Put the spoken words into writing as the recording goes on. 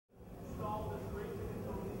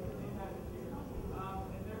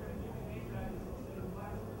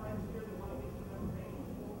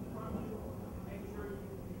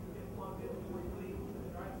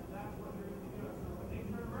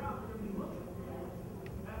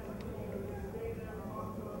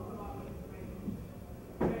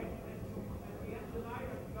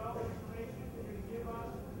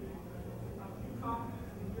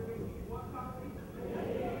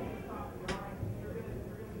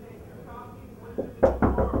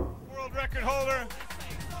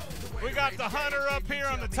We got the Hunter up here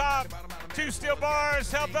on the top. 2 steel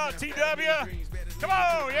bars. Help out TW. Come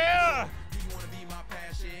on, yeah.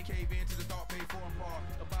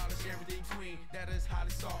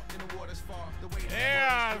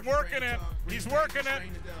 Yeah, working it. He's working it.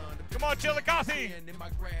 Come on, Chillicothe.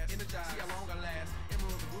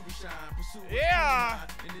 Yeah.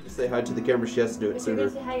 Say hi to the camera. She has to do it sooner.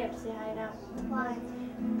 Say hi, you have to say hi now.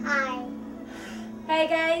 One. Hi. Hey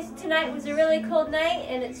guys, tonight was a really cold night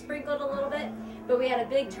and it sprinkled a little bit, but we had a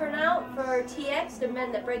big turnout for TX, the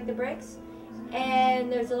men that break the bricks,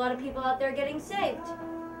 and there's a lot of people out there getting saved.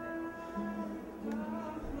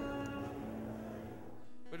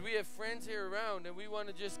 But we have friends here around, and we want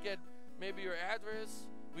to just get maybe your address.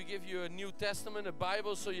 We give you a New Testament, a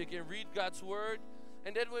Bible, so you can read God's Word.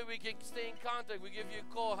 And that way we can stay in contact. We give you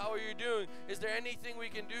a call. How are you doing? Is there anything we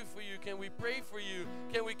can do for you? Can we pray for you?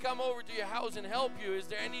 Can we come over to your house and help you? Is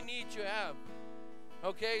there any need you have?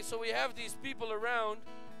 Okay, so we have these people around,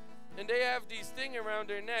 and they have these things around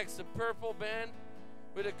their necks, a purple band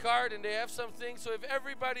with a card, and they have some things. So if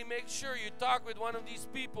everybody makes sure you talk with one of these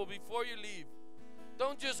people before you leave.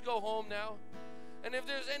 Don't just go home now. And if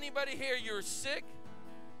there's anybody here, you're sick,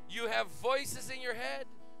 you have voices in your head,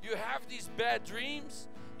 you have these bad dreams,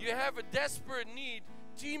 you have a desperate need,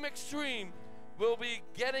 Team Extreme will be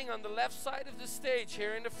getting on the left side of the stage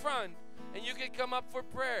here in the front, and you can come up for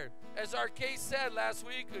prayer. As our case said last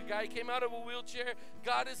week, a guy came out of a wheelchair.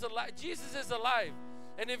 God is alive. Jesus is alive.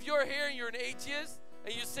 And if you're here and you're an atheist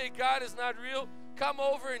and you say God is not real, come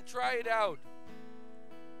over and try it out.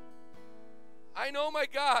 I know my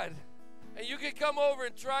God. And you can come over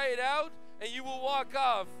and try it out, and you will walk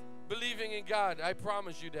off believing in God. I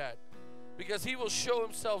promise you that. Because He will show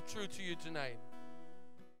Himself true to you tonight.